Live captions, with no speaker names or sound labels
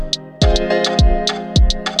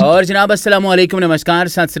और जनाब अस्सलाम वालेकुम, नमस्कार,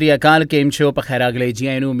 सत श्री अकाल, केम छो पखैर अगले जी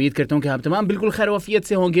आए। उम्मीद करता हूँ कि आप तमाम बिल्कुल खैर वफियत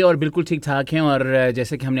से होंगे और बिल्कुल ठीक ठाक हैं। और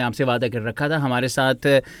जैसे कि हमने आपसे वादा कर रखा था, हमारे साथ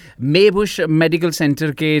मेबुश मेडिकल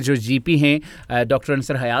सेंटर के जो जीपी हैं डॉक्टर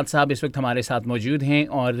अंसर हयात साहब इस वक्त हमारे साथ मौजूद हैं।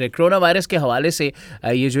 और कोरोना वायरस के हवाले से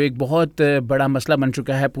ये जो एक बहुत बड़ा मसला बन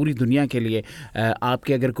चुका है पूरी दुनिया के लिए,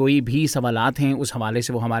 आपके अगर कोई भी सवालात हैं उस हवाले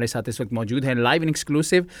से वो हमारे साथ इस वक्त मौजूद हैं लाइव इन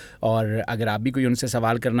एक्सक्लूसिव। और अगर आप भी कोई उनसे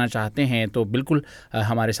सवाल करना चाहते हैं तो बिल्कुल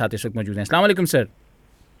हमारे साथ इस वक्त मौजूद हैं। अस्सलाम वालेकुम सर।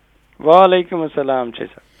 वालेकुम अस्सलाम।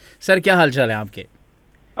 सर क्या हाल चाल है आपके?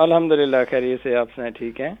 अल्हम्दुलिल्लाह खैरियत से, आप सुनाएं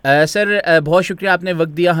ठीक हैं? सर बहुत शुक्रिया आपने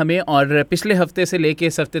वक्त दिया हमें। और पिछले हफ्ते से लेके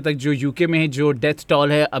इस हफ्ते तक जो यूके में जो डेथ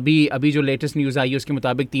टॉल है, अभी जो लेटेस्ट न्यूज़ आई है उसके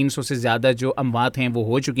मुताबिक 300 से ज़्यादा जो अमवात हैं वो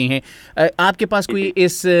हो चुकी हैं। आपके पास कोई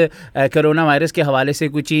इस कोरोना वायरस के हवाले से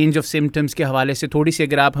कोई चेंज ऑफ सिम्टम्स के हवाले से थोड़ी सी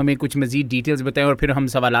अगर आप हमें कुछ मज़ीद डिटेल्स बताएं और फिर हम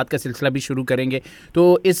सवालात का सिलसिला भी शुरू करेंगे।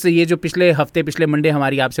 तो ये जो पिछले मंडे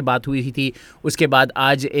हमारी आपसे बात हुई थी, उसके बाद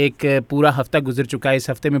आज एक पूरा हफ्ता गुजर चुका है। इस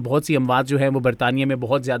हफ्ते में बहुत सी अमवात जो है वो बरतानिया में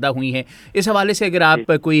बहुत ज़्यादा हुई हैं। इस हवाले से अगर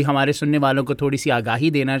आप कोई हमारे सुनने वालों को थोड़ी सी आगाही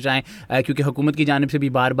देना चाहें, क्योंकि हुकूमत की जानिब से भी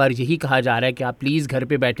बार बार यही कहा जा रहा है कि आप प्लीज़ घर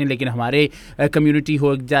पे बैठें, लेकिन हमारे कम्युनिटी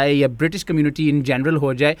हो जाए या ब्रिटिश कम्युनिटी इन जनरल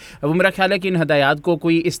हो जाए, वो मेरा ख्याल है कि इन हदायत को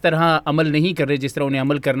कोई इस तरह अमल नहीं कर रहे जिस तरह उन्हें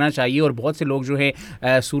अमल करना चाहिए। और बहुत से लोग जो है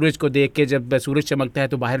सूरज को देख के जब सूरज चमकता है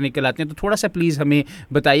तो बाहर निकल आते हैं। तो थोड़ा सा प्लीज़ हमें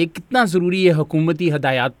बताइए कितना ज़रूरी है हुकूमती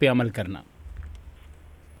हदायत पे अमल करना?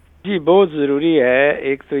 जी बहुत ज़रूरी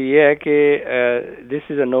है। एक तो ये है कि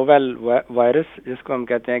this is a novel virus, जिसको हम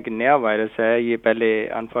कहते हैं कि नया वायरस है। ये पहले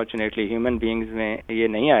अनफॉर्चुनेटली ह्यूमन बीइंग्स में ये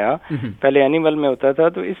नहीं आया, पहले एनिमल में होता था,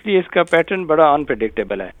 तो इसलिए इसका पैटर्न बड़ा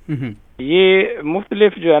अनप्रेडिक्टेबल है। ये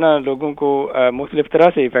मुख्तलिफ जो है ना लोगों को मुख्तलिफ तरह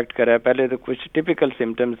से इफ़ेक्ट कर रहा है। पहले तो कुछ टिपिकल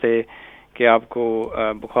सिम्टम्स थे कि आपको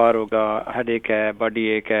बुखार होगा, हेडेक है, बॉडी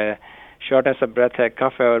एक है, शॉर्टनेस ऑफ ब्रेथ है,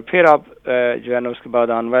 कफ है, और फिर आप जो है ना उसके बाद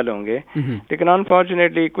अनवेल होंगे। लेकिन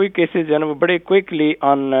अनफॉर्चुनेटली कोई केसेस जो है ना वो बड़े क्विकली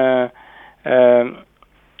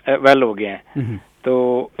वेल हो गए हैं। तो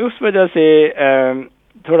उस वजह से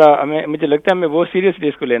थोड़ा मुझे लगता है हमें वो सीरियसली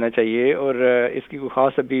इसको लेना चाहिए। और इसकी कोई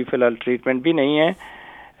खास अभी फ़िलहाल ट्रीटमेंट भी नहीं है।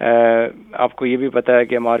 आपको ये भी पता है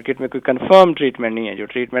कि मार्केट में कोई कंफर्म ट्रीटमेंट नहीं है। जो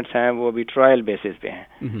ट्रीटमेंट्स हैं वो अभी ट्रायल बेसिस पे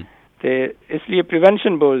हैं। तो इसलिए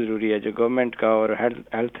प्रिवेंशन बहुत ज़रूरी है। जो गवर्नमेंट का और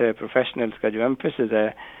हेल्थ प्रोफेशनल्स का जो एम्फेसिस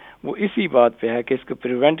है वो इसी बात पे है कि इसको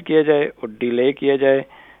प्रिवेंट किया जाए और डिले किया जाए,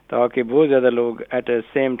 ताकि बहुत ज़्यादा लोग at the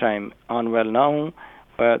same time unwell ना हों,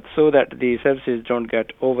 so that the services don't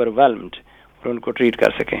get overwhelmed और उनको ट्रीट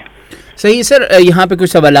कर सकें। सही सर, यहाँ पे कुछ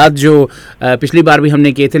सवालात जो पिछली बार भी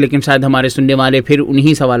हमने किए थे, लेकिन शायद हमारे सुनने वाले फिर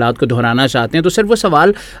उन्हीं सवालात को दोहराना चाहते हैं। तो सर वो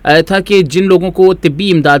सवाल था कि जिन लोगों को तिब्बी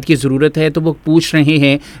इमदाद की ज़रूरत है तो वो पूछ रहे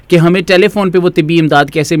हैं कि हमें टेलीफोन पे वो तिब्बी इमदाद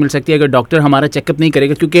कैसे मिल सकती है अगर डॉक्टर हमारा चेकअप नहीं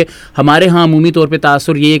करेगा। क्योंकि हमारे यहाँ अमूमी तौर पर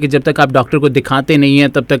तासुर ये है कि जब तक आप डॉक्टर को दिखाते नहीं हैं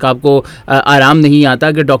तब तक आपको आराम नहीं आता।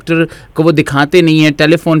 अगर डॉक्टर को वो दिखाते नहीं हैं,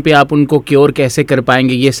 टेलीफोन पर आप उनको क्योर कैसे कर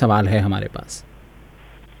पाएंगे, ये सवाल है हमारे पास।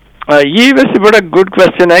 ये वैसे बड़ा गुड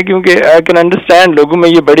क्वेश्चन है, क्योंकि आई कैन अंडरस्टैंड लोगों में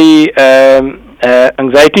ये बड़ी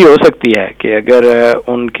एंग्जाइटी हो सकती है कि अगर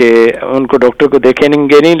उनको डॉक्टर को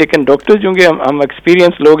देखेंगे नहीं। लेकिन डॉक्टर चूँकि हम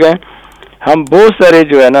एक्सपीरियंस लोग हैं, हम बहुत सारे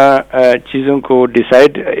जो है ना चीज़ों को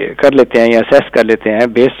डिसाइड कर लेते हैं या असेस कर लेते हैं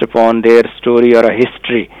बेस्ड अपॉन देयर स्टोरी और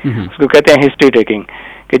हिस्ट्री। उसको कहते हैं हिस्ट्री टेकिंग।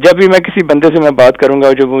 कि जब भी मैं किसी बंदे से मैं बात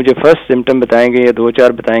करूंगा, जो मुझे फर्स्ट सिम्टम बताएंगे या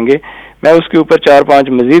 2-4 बताएंगे, मैं उसके ऊपर 4-5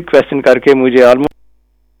 मजीद क्वेश्चन करके मुझे ऑलमोस्ट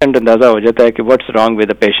अंदाजा हो जाता है कि what's wrong with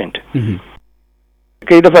the patient.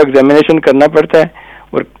 कई दफ़ा एग्जामिनेशन करना पड़ता है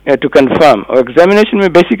और टू कंफर्म, और एग्जामिनेशन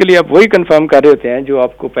में बेसिकली आप वही कंफर्म कर रहे होते हैं जो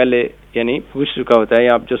आपको पहले यानी पूछ चुका होता है,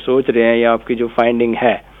 या आप जो सोच रहे हैं या आपकी जो फाइंडिंग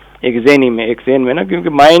है एक ज़हन में ना। क्योंकि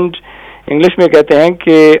माइंड, इंग्लिश में कहते हैं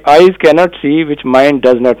कि eyes can not C which mind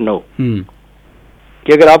does not know.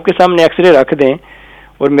 कि अगर आपके सामने एक्सरे रख दें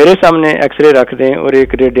और मेरे सामने एक्सरे रख दें और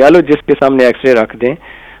एक रेडियोलॉजिस्ट के सामने एक्सरे रख दें,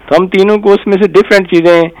 तो हम तीनों को उसमें से डिफरेंट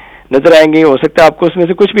चीज़ें नजर आएंगी। हो सकता है आपको उसमें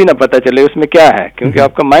से कुछ भी ना पता चले उसमें क्या है, क्योंकि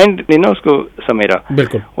आपका माइंड नहीं ना उसको समझ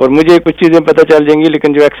रहा। और मुझे कुछ चीज़ें पता चल जाएंगी,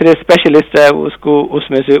 लेकिन जो एक्सरे स्पेशलिस्ट है उसको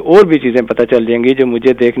उसमें से और भी चीज़ें पता चल जाएंगी जो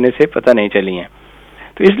मुझे देखने से पता नहीं चली हैं।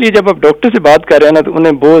 तो इसलिए जब आप डॉक्टर से बात कर रहे हैं ना, तो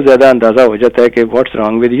उन्हें बहुत ज़्यादा अंदाज़ा हो जाता है कि what's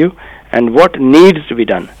wrong with you and what needs to be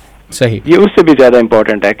done. सही, ये उससे भी ज़्यादा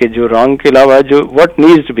इंपॉर्टेंट है कि जो रॉन्ग के अलावा जो what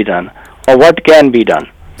needs to be done और व्हाट कैन बी डन।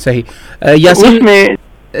 सही। उसमें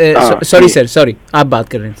सॉरी आप बात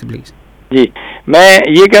कर रहे हैं प्लीज। जी, मैं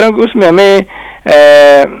ये कह रहा हूँ कि उसमें हमें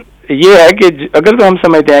ये है कि अगर तो हम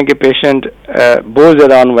समझते हैं कि पेशेंट बहुत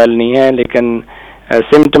ज़्यादा अनवेल नहीं है लेकिन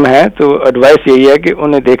सिम्टम है, तो एडवाइस यही है कि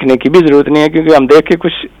उन्हें देखने की भी ज़रूरत नहीं है, क्योंकि हम देख के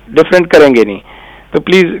कुछ डिफरेंट करेंगे नहीं। تو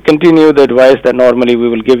please continue the advice that normally we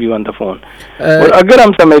will give you on the phone. اور اگر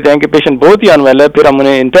ہم سمجھتے ہیں کہ پیشنٹ بہت ہی انویل ہے پھر ہم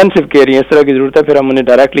انہیں انٹینسیو کیئر یا اس طرح کی ضرورت ہے پھر ہم انہیں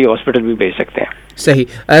ڈائریکٹلی ہاسپٹل بھی بھیج سکتے ہیں. صحیح.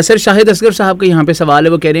 سر شاہد اصغر صاحب کا یہاں پہ سوال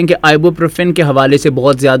ہے, وہ کہہ رہے ہیں کہ آئبوپروفین کے حوالے سے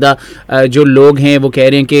بہت زیادہ جو لوگ ہیں وہ کہہ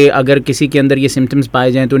رہے ہیں کہ اگر کسی کے اندر یہ سمٹمز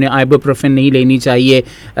پائے جائیں تو انہیں آئبوپروفین نہیں لینی چاہیے.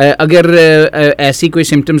 اگر ایسی کوئی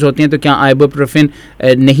سمٹمز ہوتی ہیں تو کیا آئبوپروفین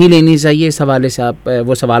نہیں لینی چاہیے؟ اس حوالے سے آپ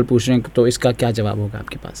وہ سوال پوچھ رہے ہیں, تو اس کا کیا جواب ہوگا آپ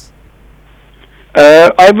کے پاس؟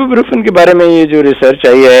 آئبوپروفین کے بارے میں یہ جو ریسرچ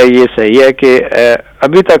آئی ہے یہ صحیح ہے کہ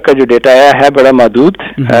ابھی تک کا جو ڈیٹا آیا ہے بڑا محدود,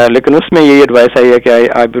 لیکن اس میں یہ ایڈوائس آئی ہے کہ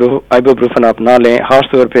آئبوپروفین آپ نہ لیں,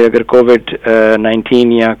 خاص طور پہ اگر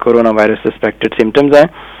کووڈ-19 یا کورونا وائرس سسپیکٹڈ سمٹمز ہیں.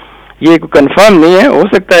 یہ کنفرم نہیں ہے, ہو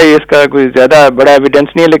سکتا ہے اس کا کوئی زیادہ بڑا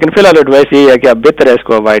ایویڈنس نہیں ہے, لیکن فی الحال ایڈوائس یہی ہے کہ آپ بہتر ہے اس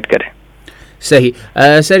کو اوائڈ کریں. صحیح.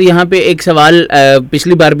 سر یہاں پہ ایک سوال,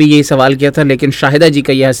 پچھلی بار بھی یہی سوال کیا تھا لیکن شاہدہ جی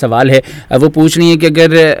کا یہ سوال ہے, وہ پوچھ رہی ہیں کہ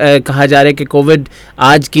اگر کہا جا رہا ہے کہ کووڈ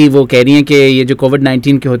آج کی, وہ کہہ رہی ہیں کہ یہ جو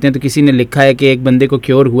کووڈ-19 کے ہوتے ہیں تو کسی نے لکھا ہے کہ ایک بندے کو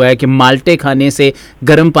کیور ہوا ہے کہ مالٹے کھانے سے,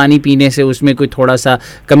 گرم پانی پینے سے اس میں کوئی تھوڑا سا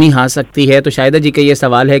کمی آ سکتی ہے. تو شاہدہ جی کا یہ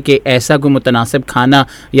سوال ہے کہ ایسا کوئی متناسب کھانا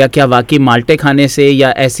یا کیا واقعی مالٹے کھانے سے یا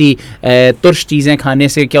ایسی ترش چیزیں کھانے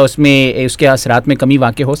سے کیا اس میں اس کے اثرات میں کمی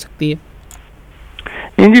واقع ہو سکتی ہے؟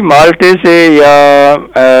 نہیں جی, مالٹے سے یا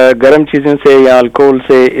گرم چیزوں سے یا الکوہل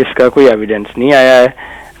سے اس کا کوئی ایویڈنس نہیں آیا ہے.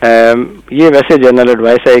 یہ ویسے جنرل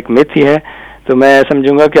ایڈوائس ہے, ایک میتھ ہی ہے. تو میں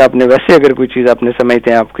سمجھوں گا کہ آپ نے ویسے اگر کوئی چیز آپ نے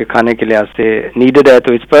سمجھتے ہیں آپ کے کھانے کے لحاظ سے نیڈڈ ہے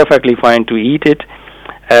تو it's perfectly fine to at it,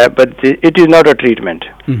 but it is not a treatment.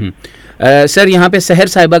 سر یہاں پہ سحر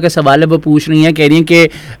صاحبہ کا سوال ہے, وہ پوچھ رہی ہیں, کہہ رہی ہیں کہ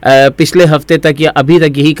پچھلے ہفتے تک یا ابھی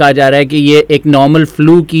تک یہی کہا جا رہا ہے کہ یہ ایک نارمل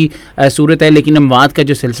فلو کی صورت ہے لیکن اموات کا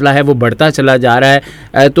جو سلسلہ ہے وہ بڑھتا چلا جا رہا ہے,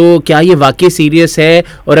 تو کیا یہ واقعی سیریس ہے؟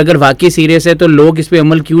 اور اگر واقعی سیریس ہے تو لوگ اس پہ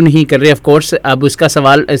عمل کیوں نہیں کر رہے؟ آف کورس اب اس کا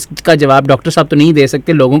سوال, اس کا جواب ڈاکٹر صاحب تو نہیں دے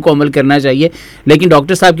سکتے, لوگوں کو عمل کرنا چاہیے, لیکن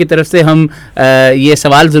ڈاکٹر صاحب کی طرف سے ہم یہ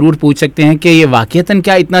سوال ضرور پوچھ سکتے ہیں کہ یہ واقعتاً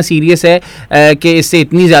کیا اتنا سیریس ہے کہ اس سے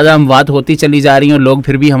اتنی زیادہ اموات ہوتی چلی جا رہی ہیں اور لوگ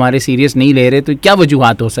پھر بھی ہمارے سیریس نہیں لے رہے؟ تو کیا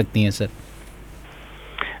وجوہات ہو سکتی ہیں سر؟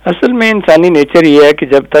 اصل میں انسانی نیچر یہ ہے کہ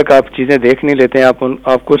جب تک آپ چیزیں دیکھ نہیں لیتے ہیں آپ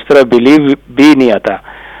کو اس طرح بلیو بھی نہیں آتا.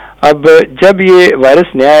 اب جب یہ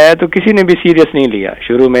وائرس نیا آیا تو کسی نے بھی سیریس نہیں لیا.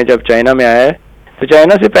 شروع میں جب چائنا میں آیا ہے تو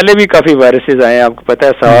چائنا سے پہلے بھی کافی وائرسز آئے ہیں, آپ کو پتہ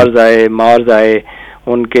ہے, سارز آئے, مارز آئے,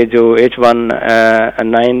 ان کے جو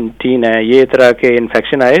H1N19 ہے, یہ طرح کے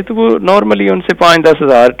انفیکشن آئے, تو وہ نارملی ان سے 5-10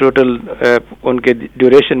 ہزار ٹوٹل ان کے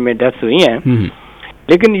ڈیوریشن میں ڈیتھس ہوئی ہیں.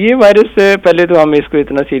 لیکن یہ وائرس پہلے تو ہم اس کو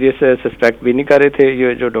اتنا سیریس سسپیکٹ بھی نہیں کر رہے تھے,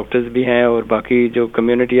 یہ جو ڈاکٹرز بھی ہیں اور باقی جو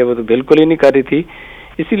کمیونٹی ہے وہ تو بالکل ہی نہیں کر رہی تھی.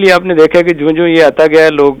 اسی لیے آپ نے دیکھا کہ جو یہ آتا گیا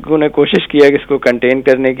لوگوں نے کوشش کیا کہ اس کو کنٹین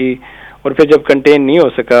کرنے کی, اور پھر جب کنٹین نہیں ہو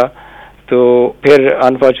سکا تو پھر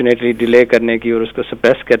انفارچونیٹلی ڈیلے کرنے کی اور اس کو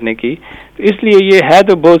سپریس کرنے کی. تو اس لیے یہ ہے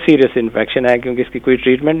تو بہت سیریس انفیکشن ہے کیونکہ اس کی کوئی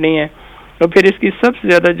ٹریٹمنٹ نہیں ہے. اور پھر اس کی سب سے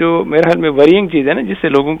زیادہ جو میرے خیال میں ورینگ چیز ہے نا جس سے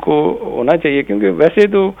لوگوں کو ہونا چاہیے, کیونکہ ویسے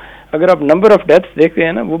تو اگر آپ نمبر آف ڈیتھس دیکھتے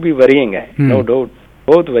ہیں نا وہ بھی ورینگ ہے, نو ڈاؤٹ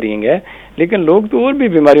بہت ورینگ ہے, لیکن لوگ تو اور بھی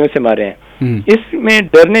بیماریوں سے مارے ہیں. اس میں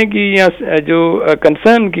ڈرنے کی یا جو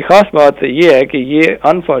کنسرن کی خاص بات یہ ہے کہ یہ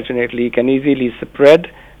unfortunately can easily spread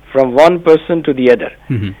from one person to the other.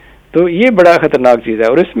 تو یہ بڑا خطرناک چیز ہے,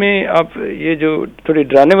 اور اس میں آپ یہ جو تھوڑی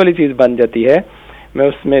ڈرانے والی چیز بن جاتی ہے, میں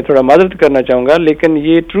اس میں تھوڑا معذرت کرنا چاہوں گا, لیکن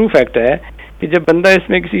یہ ٹرو فیکٹ ہے کہ جب بندہ اس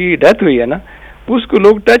میں کسی کی ڈیتھ ہوئی ہے نا اس کو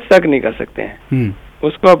لوگ ٹچ تک نہیں کر سکتے ہیں,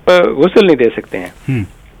 اس کو آپ غسل نہیں دے سکتے ہیں,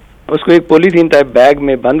 اس کو ایک پولیتھین ٹائپ بیگ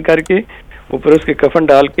میں بند کر کے اوپر اس کے کفن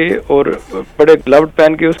ڈال کے اور بڑے گلوڈ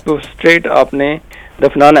پہن کے اس کو اسٹریٹ آپ نے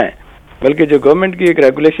دفنانا ہے. بلکہ جو گورنمنٹ کی ایک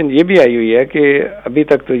ریگولیشن یہ بھی آئی ہوئی ہے کہ ابھی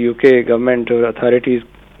تک تو یو کے گورنمنٹ اور اتھارٹیز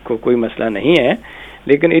کو کوئی مسئلہ نہیں ہے,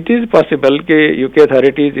 لیکن اٹ از پاسبل کہ یو کے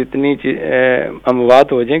اتھارٹیز اتنی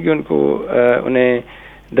اموات ہو جائیں کہ ان کو انہیں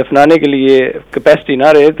دفنانے کے لیے کیپیسٹی نہ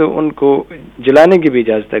رہے تو ان کو جلانے کی بھی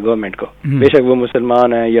اجازت ہے گورنمنٹ کو, بے شک وہ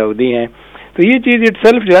مسلمان ہیں یہودی ہیں. تو یہ چیز اٹ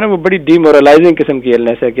سیلف جو ہے نا وہ بڑی ڈی مورلائزنگ قسم کی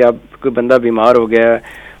النس ہے کہ آپ کوئی بندہ بیمار ہو گیا,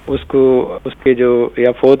 اس کو اس کے جو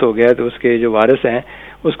یا فوت ہو گیا تو اس کے جو وارث ہیں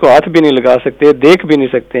اس کو ہاتھ بھی نہیں لگا سکتے, دیکھ بھی نہیں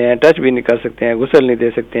سکتے ہیں, ٹچ بھی نہیں کر سکتے ہیں, غسل نہیں دے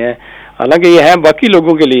سکتے ہیں. حالانکہ یہ ہے باقی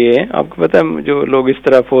لوگوں کے لیے, آپ کو پتہ ہے جو لوگ اس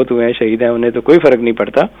طرح فوت ہوئے ہیں شہید ہیں انہیں تو کوئی فرق نہیں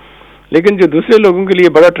پڑتا, لیکن جو دوسرے لوگوں کے لیے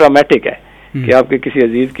بڑا ٹرامیٹک ہے کہ آپ کے کسی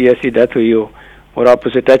عزیز کی ایسی ڈیتھ ہوئی ہو اور آپ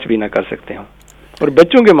اسے ٹچ بھی نہ کر سکتے ہوں. اور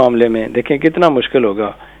بچوں کے معاملے میں دیکھیں کتنا مشکل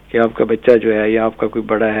ہوگا کہ آپ کا بچہ جو ہے یا آپ کا کوئی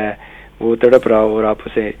بڑا ہے وہ تڑپ رہا ہو اور آپ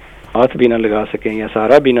اسے ہاتھ بھی نہ لگا سکیں یا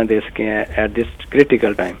سہارا بھی نہ دے سکیں ایٹ دس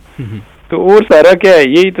کریٹیکل ٹائم. تو اور سارا کیا ہے,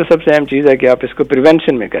 یہی تو سب سے اہم چیز ہے کہ آپ اس کو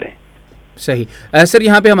پریونشن میں کریں. صحیح سر،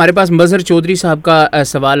 یہاں پہ ہمارے پاس مظہر چودھری صاحب کا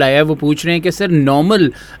سوال آیا ہے. وہ پوچھ رہے ہیں کہ سر نارمل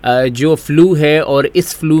جو فلو ہے اور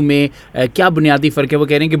اس فلو میں کیا بنیادی فرق ہے. وہ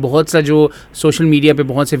کہہ رہے ہیں کہ بہت سا جو سوشل میڈیا پہ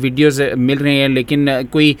بہت سے ویڈیوز مل رہے ہیں لیکن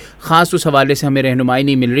کوئی خاص اس حوالے سے ہمیں رہنمائی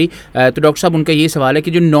نہیں مل رہی. تو ڈاکٹر صاحب ان کا یہ سوال ہے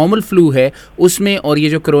کہ جو نارمل فلو ہے اس میں اور یہ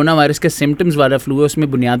جو کرونا وائرس کے سمٹمز والا فلو ہے اس میں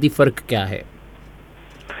بنیادی فرق کیا ہے؟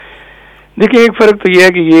 دیکھیے ایک فرق تو یہ ہے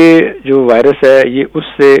کہ یہ جو وائرس ہے یہ اس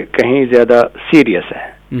سے کہیں زیادہ سیریس ہے.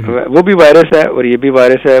 وہ بھی وائرس ہے اور یہ بھی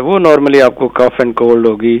وائرس ہے. وہ نارملی آپ کو کف اینڈ کولڈ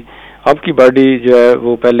ہوگی. آپ کی باڈی جو ہے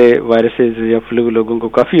وہ پہلے وائرسز یا فلو لوگوں کو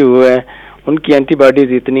کافی ہوئے ہیں, ان کی اینٹی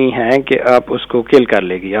باڈیز اتنی ہیں کہ آپ اس کو کل کر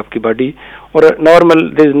لے گی آپ کی باڈی. اور نارمل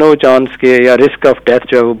دیر از نو چانس کہ یا رسک آف ڈیتھ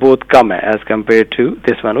جو ہے وہ بہت کم ہے as compared to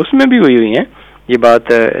this one. اس میں بھی ہوئی ہیں, یہ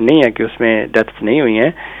بات نہیں ہے کہ اس میں ڈیتھس نہیں ہوئی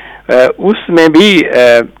ہیں, اس میں بھی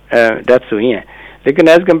ڈیتھس ہوئی ہیں, لیکن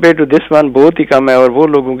as compared to this one بہت ہی کم ہے. اور وہ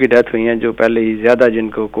لوگوں کی ڈیتھ ہوئی ہیں جو پہلے ہی زیادہ جن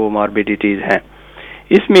کو کوماربیڈیٹیز ہیں.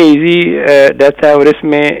 اس میں ایزی ڈیتھ ہے. اور اس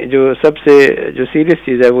میں جو سب سے جو سیریس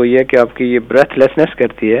چیز ہے وہ یہ ہے کہ آپ کی یہ بریتھ لیسنس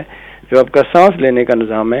کرتی ہے, جو آپ کا سانس لینے کا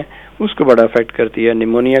نظام ہے اس کو بڑا افیکٹ کرتی ہے.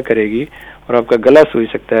 نیمونیا کرے گی اور آپ کا گلا سوئی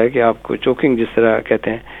سکتا ہے کہ آپ کو چوکنگ جس طرح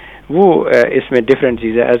کہتے ہیں, وہ اس میں ڈفرینٹ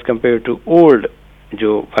چیز ہے ایز کمپیئر ٹو اولڈ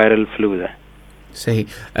جو وائرل فلوز ہیں.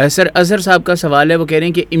 صحیح سر, اظہر صاحب کا سوال ہے. وہ کہہ رہے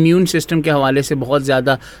ہیں کہ امیون سسٹم کے حوالے سے بہت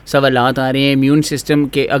زیادہ سوالات آ رہے ہیں. امیون سسٹم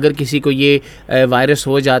کے اگر کسی کو یہ وائرس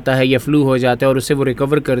ہو جاتا ہے یا فلو ہو جاتا ہے اور اس سے وہ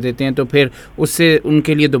ریکور کر دیتے ہیں تو پھر اس سے ان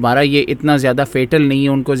کے لیے دوبارہ یہ اتنا زیادہ فیٹل نہیں ہے,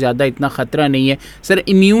 ان کو زیادہ اتنا خطرہ نہیں ہے. سر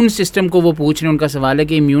امیون سسٹم کو وہ پوچھ رہے ہیں, ان کا سوال ہے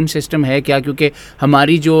کہ امیون سسٹم ہے کیا, کیونکہ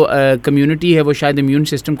ہماری جو کمیونٹی ہے وہ شاید امیون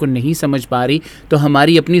سسٹم کو نہیں سمجھ پا رہی. تو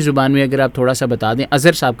ہماری اپنی زبان میں اگر آپ تھوڑا سا بتا دیں.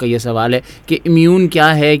 اظہر صاحب کا یہ سوال ہے کہ امیون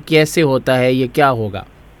کیا ہے, کیسے ہوتا ہے, یہ کیا ہوگا؟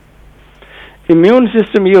 امیون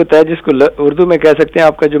سسٹم یہ ہوتا ہے جس کو اردو میں کہہ سکتے ہیں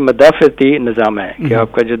آپ کا جو مدافعتی نظام ہے, کہ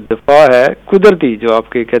آپ کا جو دفاع ہے قدرتی, جو آپ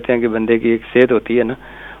کے کہتے ہیں کہ بندے کی ایک صحت ہوتی ہے نا,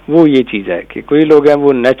 وہ یہ چیز ہے کہ کوئی لوگ ہیں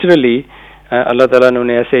وہ نیچرلی اللہ تعالیٰ نے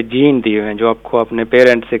انہیں ایسے جین دیے ہوئے ہیں جو آپ کو اپنے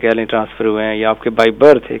پیرنٹ سے کہہ لیں ٹرانسفر ہوئے ہیں, یا آپ کے بائی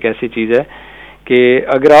برتھ ایک ایسی چیز ہے کہ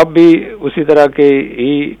اگر آپ بھی اسی طرح کے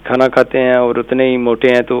ہی کھانا کھاتے ہیں اور اتنے ہی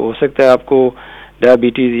موٹے ہیں تو ہو سکتا ہے آپ کو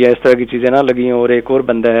ڈائبٹیز یا اس طرح کی چیزیں نہ لگی ہوں. اور ایک اور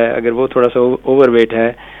بندہ ہے اگر وہ تھوڑا سا اوور ویٹ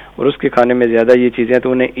ہے اور اس کے کھانے میں زیادہ یہ چیزیں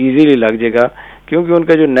تو انہیں ایزیلی لگ جائے گا, کیونکہ ان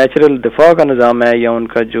کا جو نیچرل دفاع کا نظام ہے یا ان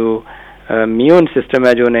کا جو امیون سسٹم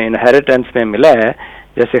ہے جو انہیں انہیریٹنس میں ملا ہے,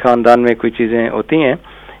 جیسے خاندان میں کوئی چیزیں ہوتی ہیں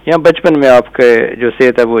یا بچپن میں آپ کے جو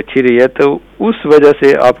صحت ہے وہ اچھی رہی ہے, تو اس وجہ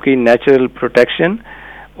سے آپ کی نیچرل پروٹیکشن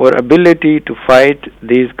اور ability to fight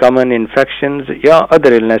these common infections یا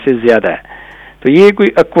ادر النیسز زیادہ ہے. تو یہ کوئی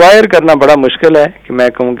ایکوائر کرنا بڑا مشکل ہے کہ میں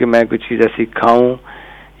کہوں کہ میں کوئی چیز ایسی کھاؤں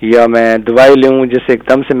یا میں دوائی لوں جس سے ایک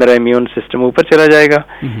دم سے میرا امیون سسٹم اوپر چلا جائے گا.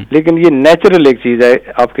 لیکن یہ نیچرل ایک چیز ہے,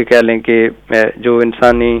 آپ کے کہہ لیں کہ جو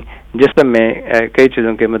انسانی جسم میں کئی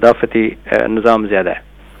چیزوں کے مدافعتی نظام زیادہ ہے.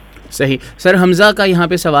 صحیح سر, حمزہ کا یہاں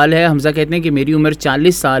پہ سوال ہے. حمزہ کہتے ہیں کہ میری عمر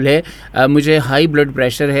 40 سال ہے, مجھے ہائی بلڈ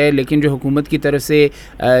پریشر ہے, لیکن جو حکومت کی طرف سے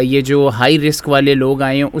یہ جو ہائی رسک والے لوگ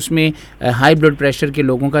آئے ہیں اس میں ہائی بلڈ پریشر کے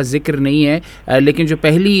لوگوں کا ذکر نہیں ہے, لیکن جو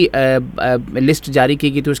پہلی لسٹ جاری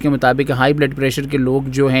کی گئی تھی اس کے مطابق ہائی بلڈ پریشر کے لوگ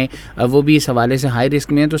جو ہیں وہ بھی اس حوالے سے ہائی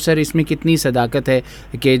رسک میں ہیں. تو سر اس میں کتنی صداقت ہے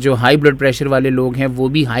کہ جو ہائی بلڈ پریشر والے لوگ ہیں وہ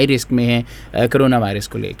بھی ہائی رسک میں ہیں کرونا وائرس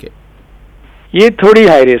کو لے کے؟ یہ تھوڑی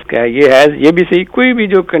ہائی رسک ہے, یہ بھی صحیح. کوئی بھی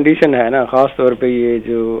جو کنڈیشن ہے نا, خاص طور پہ یہ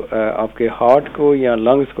جو آپ کے ہارٹ کو یا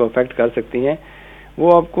لنگس کو افیکٹ کر سکتی ہیں,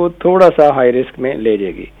 وہ آپ کو تھوڑا سا ہائی رسک میں لے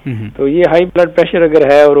جائے گی. تو یہ ہائی بلڈ پریشر اگر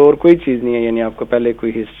ہے اور کوئی چیز نہیں ہے, یعنی آپ کو پہلے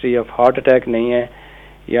کوئی ہسٹری آف ہارٹ اٹیک نہیں ہے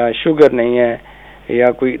یا شوگر نہیں ہے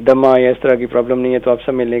یا کوئی دمہ یا اس طرح کی پرابلم نہیں ہے, تو آپ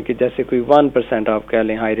سمجھ لیں کہ جیسے کوئی 1% آپ کہہ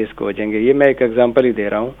لیں ہائی رسک ہو جائیں گے. یہ میں ایک ایگزامپل ہی دے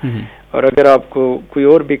رہا ہوں. اور اگر آپ کو کوئی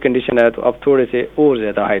اور بھی کنڈیشن ہے تو آپ تھوڑے سے اور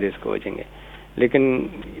زیادہ ہائی رسک ہو جائیں گے, لیکن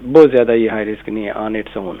بہت زیادہ یہ ہائی رسک نہیں ہے آن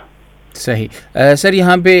اٹس اون. صحیح سر,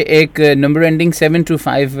 یہاں پہ ایک نمبر اینڈنگ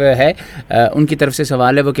 725 ہے, ان کی طرف سے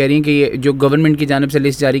سوال ہے. وہ کہہ رہی ہیں کہ یہ جو گورنمنٹ کی جانب سے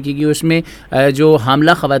لسٹ جاری کی گئی اس میں جو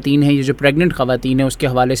حاملہ خواتین ہیں, یہ جو پریگننٹ خواتین ہیں, اس کے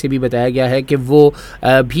حوالے سے بھی بتایا گیا ہے کہ وہ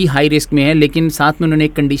بھی ہائی رسک میں ہیں, لیکن ساتھ میں انہوں نے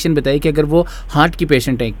ایک کنڈیشن بتائی کہ اگر وہ ہارٹ کی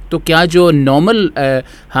پیشنٹ ہیں تو کیا جو نارمل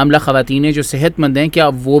حاملہ خواتین ہیں جو صحت مند ہیں, کیا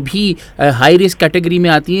وہ بھی ہائی رسک کیٹیگری میں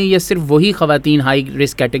آتی ہیں یا صرف وہی خواتین ہائی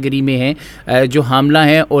رسک کیٹیگری میں ہیں جو حاملہ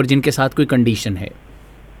ہیں اور جن کے ساتھ کوئی کنڈیشن ہے؟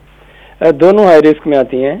 دونوں ہائی رسک میں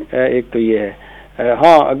آتی ہیں. ایک تو یہ ہے,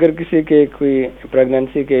 ہاں اگر کسی کے کوئی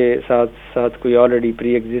پریگننسی کے ساتھ ساتھ کوئی آلریڈی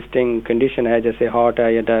پری ایگزسٹنگ کنڈیشن ہے جیسے ہارٹ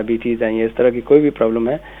ہے یا ڈائبٹیز ہے یا اس طرح کی کوئی بھی پرابلم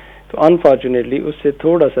ہے, تو انفارچونیٹلی اس سے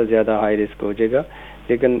تھوڑا سا زیادہ ہائی رسک ہو جائے گا.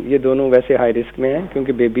 لیکن یہ دونوں ویسے ہائی رسک میں ہیں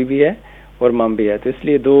کیونکہ بیبی بھی ہے اور مام بھی ہے, تو اس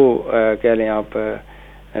لیے دو کہہ لیں آپ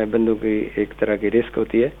بندوں کی ایک طرح کی رسک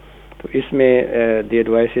ہوتی ہے. تو اس میں دی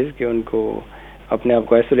ایڈوائس کہ ان کو اپنے آپ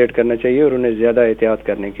کو آئسولیٹ کرنا چاہیے اور انہیں زیادہ احتیاط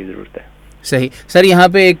کرنے کی ضرورت ہے. صحیح سر. یہاں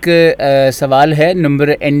پہ ایک سوال ہے نمبر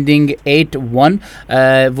اینڈنگ 81.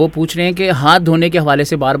 وہ پوچھ رہے ہیں کہ ہاتھ دھونے کے حوالے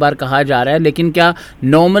سے بار بار کہا جا رہا ہے لیکن کیا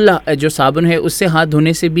نارمل جو صابن ہے اس سے ہاتھ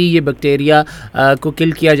دھونے سے بھی یہ بیکٹیریا کو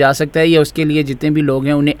کل کیا جا سکتا ہے یا اس کے لیے جتنے بھی لوگ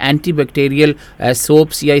ہیں انہیں اینٹی بیکٹیریل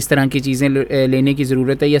سوپس یا اس طرح کی چیزیں لینے کی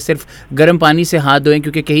ضرورت ہے یا صرف گرم پانی سے ہاتھ دھوئیں؟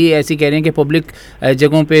 کیونکہ کئی ایسی کہہ رہے ہیں کہ پبلک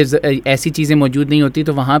جگہوں پہ ایسی چیزیں موجود نہیں ہوتی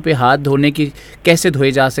تو وہاں پہ ہاتھ دھونے کی کیسے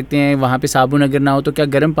دھوئے جا سکتے ہیں؟ وہاں پہ صابن اگر نہ ہو تو کیا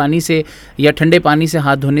گرم پانی سے یا ٹھنڈے پانی سے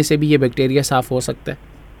ہاتھ دھونے سے بھی یہ بیکٹیریا صاف ہو سکتا ہے؟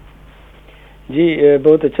 جی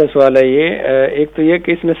بہت اچھا سوال ہے یہ. ایک تو یہ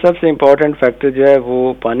کہ اس میں سب سے امپورٹنٹ فیکٹر جو ہے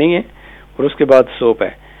وہ پانی ہے اور اس کے بعد سوپ ہے.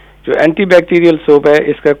 جو اینٹی بیکٹیریل سوپ ہے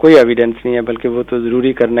اس کا کوئی ایویڈنس نہیں ہے بلکہ وہ تو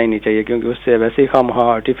ضروری کرنا ہی نہیں چاہیے کیونکہ اس سے ویسے ہی خواہ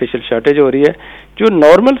آرٹیفیشیل شارٹیج ہو رہی ہے. جو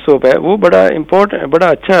نارمل سوپ ہے وہ بڑا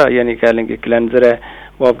اچھا یعنی کہہ لیں کہ کلینزر ہے,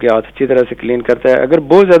 وہ آپ کے ہاتھ اچھی طرح سے کلین کرتا ہے. اگر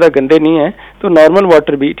بہت زیادہ گندے نہیں ہیں تو نارمل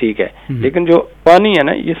واٹر بھی ٹھیک ہے, لیکن جو پانی ہے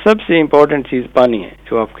نا یہ سب سے امپورٹنٹ چیز پانی ہے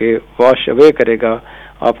جو آپ کے واش اوے کرے گا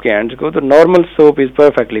آپ کے ہینڈز کو. تو normal soap is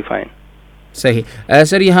perfectly fine. صحیح.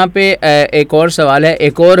 سر یہاں پہ ایک اور سوال ہے,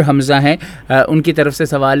 ایک اور حمزہ ہیں ان کی طرف سے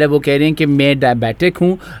سوال ہے. وہ کہہ رہے ہیں کہ میں ڈائبیٹک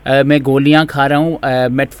ہوں, میں گولیاں کھا رہا ہوں,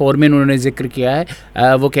 میٹفورمن انہوں نے ذکر کیا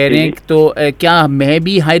ہے. وہ کہہ رہے ہیں تو کیا میں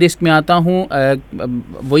بھی ہائی رسک میں آتا ہوں؟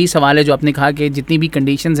 وہی سوال ہے جو آپ نے کہا کہ جتنی بھی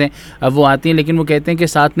کنڈیشنز ہیں وہ آتی ہیں, لیکن وہ کہتے ہیں کہ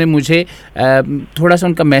ساتھ میں مجھے تھوڑا سا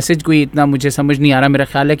ان کا میسج کوئی اتنا مجھے سمجھ نہیں آ رہا. میرا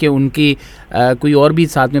خیال ہے کہ ان کی کوئی اور بھی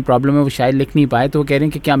ساتھ میں پرابلم ہے, وہ شاید لکھ نہیں پائے. تو وہ کہہ رہے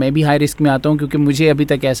ہیں کہ کیا میں بھی ہائی رسک میں آتا ہوں کیونکہ مجھے ابھی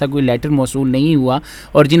تک ایسا کوئی لیٹر موصول نہیں ہوا,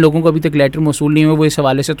 اور جن لوگوں کو ابھی تک لیٹر موصول نہیں ہوا وہ اس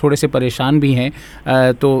حوالے سے تھوڑے سے پریشان بھی ہیں.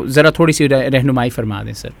 تو ذرا تھوڑی سی رہنمائی فرما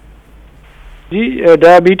دیں سر. جی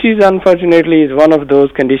diabetes unfortunately is one of those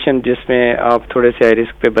condition جس میں آپ تھوڑے سے ہائی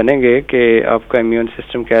رسک پہ بنیں گے کہ آپ کا امیون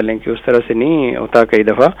سسٹم کہہ لیں کہ اس طرح سے نہیں ہوتا کئی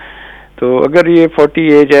دفعہ. تو اگر یہ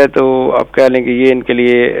 40 ایج ہے تو آپ کہہ لیں کہ یہ ان کے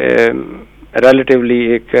لیے ریلیٹیولی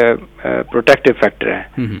ایک پروٹیکٹیو فیکٹر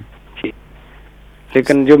ہے.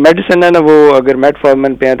 لیکن جو میڈیسن ہے نا وہ اگر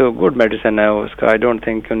میٹفارمن پہ ہیں تو گڈ میڈیسن ہے اس کا. آئی ڈونٹ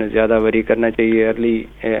تھنک کہ انہیں زیادہ وری کرنا چاہیے ارلی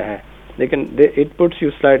ہے, لیکن it puts you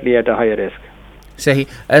slightly at a higher risk. صحیح.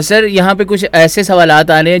 سر یہاں پہ کچھ ایسے سوالات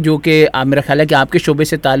آ رہے ہیں جو کہ میرا خیال ہے کہ آپ کے شعبے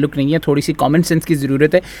سے تعلق نہیں ہے, تھوڑی سی کامن سینس کی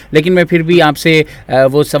ضرورت ہے, لیکن میں پھر بھی آپ سے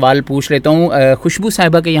وہ سوال پوچھ لیتا ہوں. خوشبو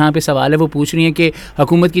صاحبہ کا یہاں پہ سوال ہے, وہ پوچھ رہی ہیں کہ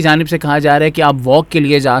حکومت کی جانب سے کہا جا رہا ہے کہ آپ واک کے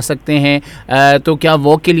لیے جا سکتے ہیں, تو کیا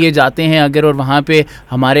واک کے لیے جاتے ہیں اگر, اور وہاں پہ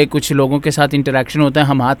ہمارے کچھ لوگوں کے ساتھ انٹریکشن ہوتا ہے,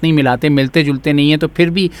 ہم ہاتھ نہیں ملاتے, ملتے جلتے نہیں ہیں, تو پھر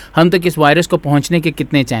بھی ہم تک اس وائرس کو پہنچنے کے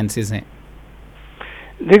کتنے چانسز ہیں؟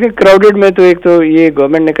 دیکھیں کراؤڈڈ میں تو ایک تو یہ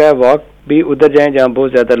گورنمنٹ نے کہا ہے واک بھی ادھر جائیں جہاں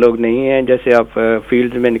بہت زیادہ لوگ نہیں ہیں, جیسے آپ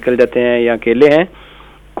فیلڈ میں نکل جاتے ہیں یا اکیلے ہیں.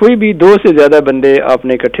 کوئی بھی 2 سے زیادہ بندے آپ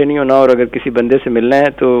نے اکٹھے نہیں ہونا, اور اگر کسی بندے سے ملنا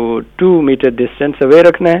ہے تو 2 میٹر ڈسٹینس اوے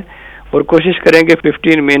رکھنا ہے, اور کوشش کریں کہ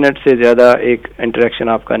 15 منٹ سے زیادہ ایک انٹریکشن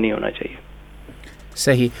آپ کا نہیں ہونا چاہیے.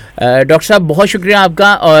 صحیح. ڈاکٹر صاحب بہت شکریہ آپ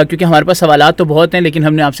کا, اور کیونکہ ہمارے پاس سوالات تو بہت ہیں لیکن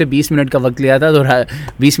ہم نے آپ سے 20 منٹ کا وقت لیا تھا, تو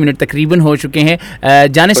 20 منٹ تقریباً ہو چکے ہیں.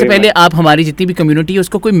 جانے سے پہلے آپ ہماری جتنی بھی کمیونٹی ہے اس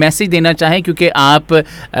کو کوئی میسج دینا چاہیں, کیونکہ آپ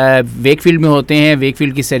ویک فیلڈ میں ہوتے ہیں, ویک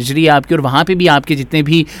فیلڈ کی سرجری ہے آپ کی, اور وہاں پہ بھی آپ کے جتنے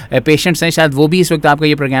بھی پیشنٹس ہیں شاید وہ بھی اس وقت آپ کا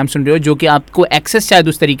یہ پروگرام سن رہے ہو, جو کہ آپ کو ایکسیس شاید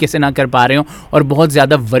اس طریقے سے نہ کر پا رہے ہوں اور بہت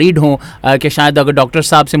زیادہ وریڈ ہوں کہ شاید اگر ڈاکٹر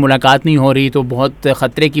صاحب سے ملاقات نہیں ہو رہی تو بہت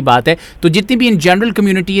خطرے کی بات ہے. تو جتنی بھی ان جنرل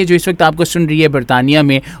کمیونٹی ہے جو اس وقت آپ کو سن رہی ہے برطانیہ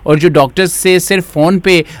میں, اور جو ڈاکٹرز سے صرف فون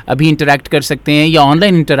پہ ابھی انٹریکٹ کر سکتے ہیں یا آن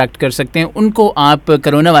لائن انٹریکٹ کر سکتے ہیں, ان کو آپ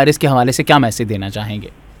کرونا وائرس کے حوالے سے کیا میسج دینا چاہیں گے؟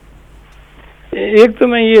 ایک تو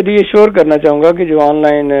میں یہ ری ایشور کرنا چاہوں گا کہ جو آن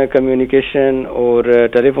لائن کمیونیکیشن اور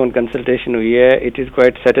ٹیلی فون کنسلٹیشن ہوئی ہے اٹ از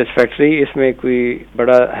کوائٹ سیٹسفیکٹری, اس میں کوئی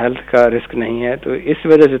بڑا ہیلتھ کا رسک نہیں ہے, تو اس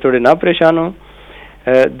وجہ سے تھوڑے نہ پریشان ہوں.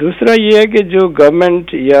 دوسرا یہ ہے کہ جو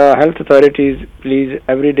گورنمنٹ یا health authorities please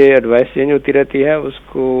every day advice change ہوتی رہتی ہے, اس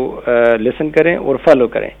کو لسن کریں اور فالو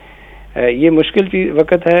کریں. یہ مشکل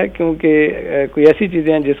وقت ہے کیونکہ کوئی ایسی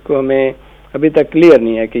چیزیں ہیں جس کو ہمیں ابھی تک کلیئر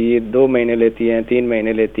نہیں ہے کہ یہ 2 مہینے لیتی ہیں, 3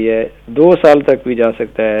 مہینے لیتی ہے, 2 سال تک بھی جا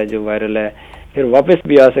سکتا ہے جو وائرل ہے, پھر واپس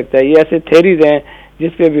بھی آ سکتا ہے. یہ ایسے تھیریز ہیں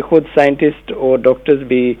جس پہ بھی خود سائنٹسٹ اور ڈاکٹرز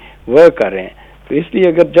بھی ورک کر رہے ہیں. تو اس لیے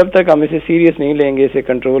اگر جب تک ہم اسے سیریس نہیں لیں گے, اسے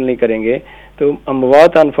کنٹرول نہیں کریں گے, تو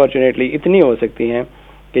اموات انفارچونیٹلی اتنی ہو سکتی ہیں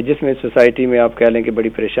کہ جس میں سوسائٹی میں آپ کہہ لیں کہ بڑی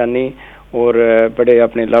پریشانی اور بڑے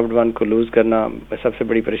اپنے لوڈ ون کو لوز کرنا سب سے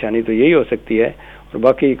بڑی پریشانی تو یہی ہو سکتی ہے. اور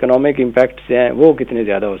باقی اکنامک امپیکٹس ہیں وہ کتنے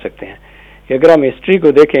زیادہ ہو سکتے ہیں. کہ اگر ہم ہسٹری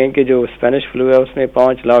کو دیکھیں کہ جو اسپینش فلو ہے اس میں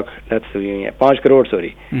 5 لاکھ ڈیتھس ہوئی ہیں, 5 کروڑ سوری,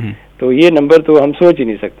 تو یہ نمبر تو ہم سوچ ہی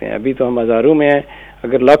نہیں سکتے ہیں. ابھی تو ہم ہزاروں میں ہیں,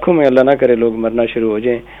 اگر لاکھوں میں اللہ نہ کرے لوگ مرنا شروع ہو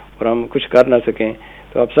جائیں اور ہم کچھ کر نہ سکیں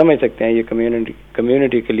تو آپ سمجھ سکتے ہیں یہ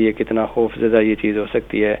کمیونٹی کے لیے کتنا خوف زدہ یہ چیز ہو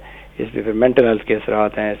سکتی ہے اس پہ پھر مینٹل ہیلتھ کے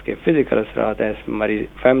اثرات ہیں, اس کے فزیکل اثرات ہیں, ہماری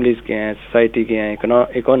فیملیز کے ہیں, سوسائٹی کے ہیں,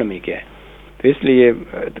 اکانومی کے ہیں. تو اس لیے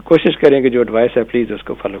کوشش کریں کہ جو ایڈوائس ہے پلیز اس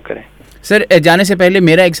کو فالو کریں. سر جانے سے پہلے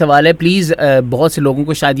میرا ایک سوال ہے, پلیز بہت سے لوگوں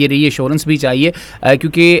کو شاید یہ ری ایشورنس بھی چاہیے,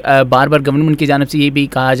 کیونکہ بار بار گورنمنٹ کی جانب سے یہ بھی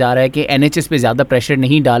کہا جا رہا ہے کہ این ایچ ایس پہ زیادہ پریشر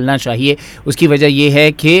نہیں ڈالنا چاہیے. اس کی وجہ یہ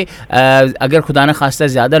ہے کہ اگر خدا نخواستہ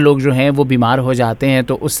زیادہ لوگ جو ہیں وہ بیمار ہو جاتے ہیں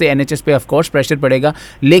تو اس سے این ایچ ایس پہ آف کورس پریشر پڑے گا,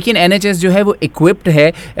 لیکن این ایچ ایس جو ہے وہ اکوپڈ ہے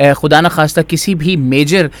خدا نخواستہ کسی بھی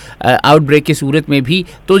میجر آؤٹ بریک کی صورت میں بھی.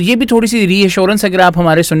 تو یہ بھی تھوڑی سی ری ایشورنس اگر آپ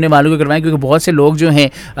ہمارے سننے والوں کو کروائیں, کیونکہ بہت سے لوگ جو ہیں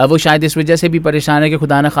وہ شاید اس وجہ سے بھی پریشان ہے کہ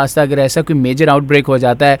خدا نخواستہ اگر ایسا کوئی میجر آؤٹ بریک ہو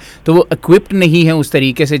جاتا ہے تو وہ اکوپڈ نہیں ہے اس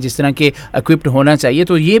طریقے سے جس طرح کے اکوپڈ ہونا چاہیے.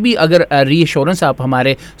 تو یہ بھی اگر ری ایشورنس آپ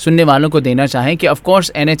ہمارے سننے والوں کو دینا چاہیں کہ of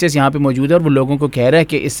course N H S یہاں پہ موجود ہے اور وہ لوگوں کو کہہ رہا ہے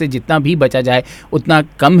کہ اس سے جتنا بھی بچا جائے اتنا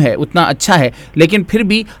کم ہے, اتنا اچھا ہے, لیکن پھر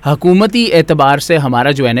بھی حکومتی اعتبار سے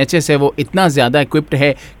ہمارا جو این ایچ ایس ہے وہ اتنا زیادہ اکوپڈ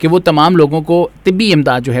ہے کہ وہ تمام لوگوں کو طبی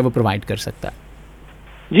امداد جو ہے وہ پرووائڈ کر سکتا ہے.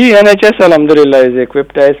 جی این ایچ ایس الحمدللہ از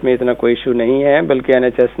اکوپڈ ہے, اس میں اتنا کوئی ایشو نہیں ہے, بلکہ این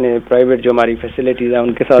ایچ ایس نے پرائیویٹ جو ہماری فیسلٹیز ہیں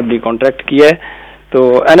ان کے ساتھ بھی کانٹریکٹ کیا ہے. تو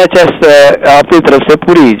این ایچ ایس اپنی طرف سے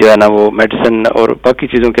پوری جو ہے نا وہ میڈیسن اور باقی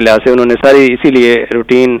چیزوں کے لحاظ سے انہوں نے ساری اسی لیے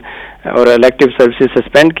روٹین اور الیکٹیو سروسز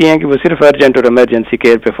سسپینڈ کی ہیں کہ وہ صرف ارجنٹ اور ایمرجنسی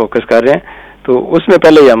کیئر پہ فوکس کر رہے ہیں. تو اس میں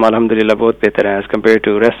پہلے ہی ہم الحمدللہ بہت بہتر ہیں as compared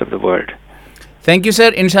to rest of the world. Thank you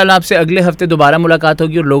sir. انشاءاللہ آپ سے اگلے ہفتے دوبارہ ملاقات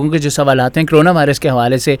ہوگی اور لوگوں کے جو سوالات ہیں کرونا وائرس کے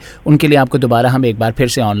حوالے سے ان کے لیے آپ کو دوبارہ ہم ایک بار پھر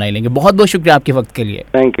سے آن لائن لیں گے. بہت بہت شکریہ آپ کے وقت کے لیے.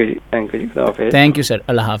 تھینک یو جی, خدا حافظ. تھینک یو سر,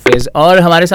 اللہ حافظ. اور ہمارے